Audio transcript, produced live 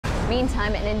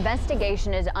Meantime, an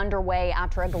investigation is underway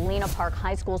after a Galena Park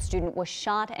High School student was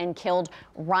shot and killed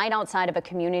right outside of a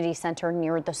community center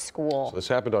near the school. So this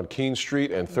happened on Keene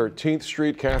Street and 13th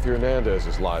Street. Kathy Hernandez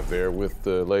is live there with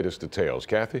the latest details.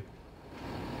 Kathy?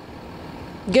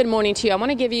 Good morning to you. I want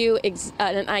to give you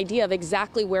an idea of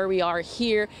exactly where we are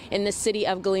here in the city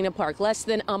of Galena Park. Less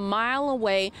than a mile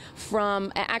away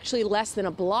from, actually less than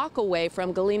a block away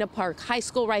from Galena Park High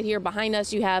School. Right here behind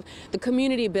us you have the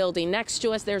community building. Next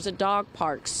to us there's a dog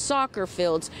park, soccer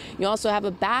fields. You also have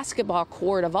a basketball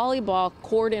court, a volleyball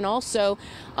court, and also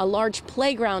a large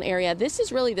playground area. This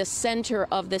is really the center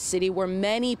of the city where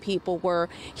many people were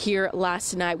here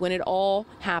last night when it all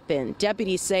happened.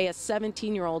 Deputies say a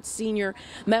 17-year-old senior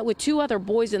met with two other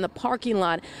boys in the parking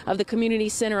lot of the community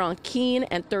center on Keene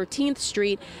and 13th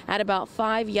Street at about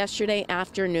 5 yesterday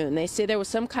afternoon. They say there was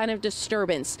some kind of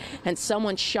disturbance and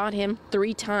someone shot him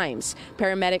 3 times.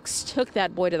 Paramedics took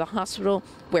that boy to the hospital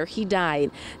where he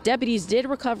died. Deputies did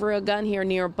recover a gun here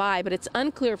nearby, but it's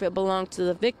unclear if it belonged to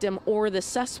the victim or the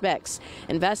suspects.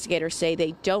 Investigators say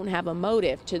they don't have a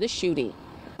motive to the shooting.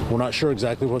 We're not sure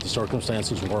exactly what the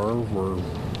circumstances were. We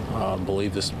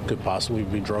believe this could possibly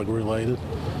be drug related,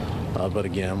 but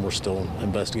again, we're still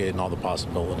investigating all the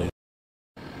possibilities.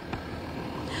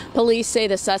 Police say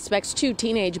the suspects, 2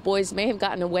 teenage boys, may have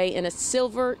gotten away in a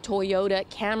silver Toyota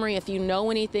Camry. If you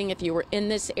know anything, if you were in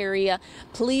this area,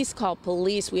 please call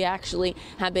police. We actually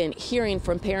have been hearing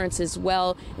from parents as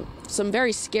well. Some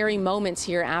very scary moments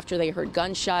here after they heard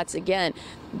gunshots. Again,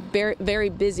 very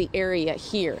busy area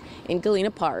here in Galena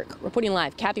Park. Reporting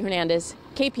live, Kathy Hernandez,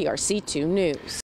 KPRC 2 News.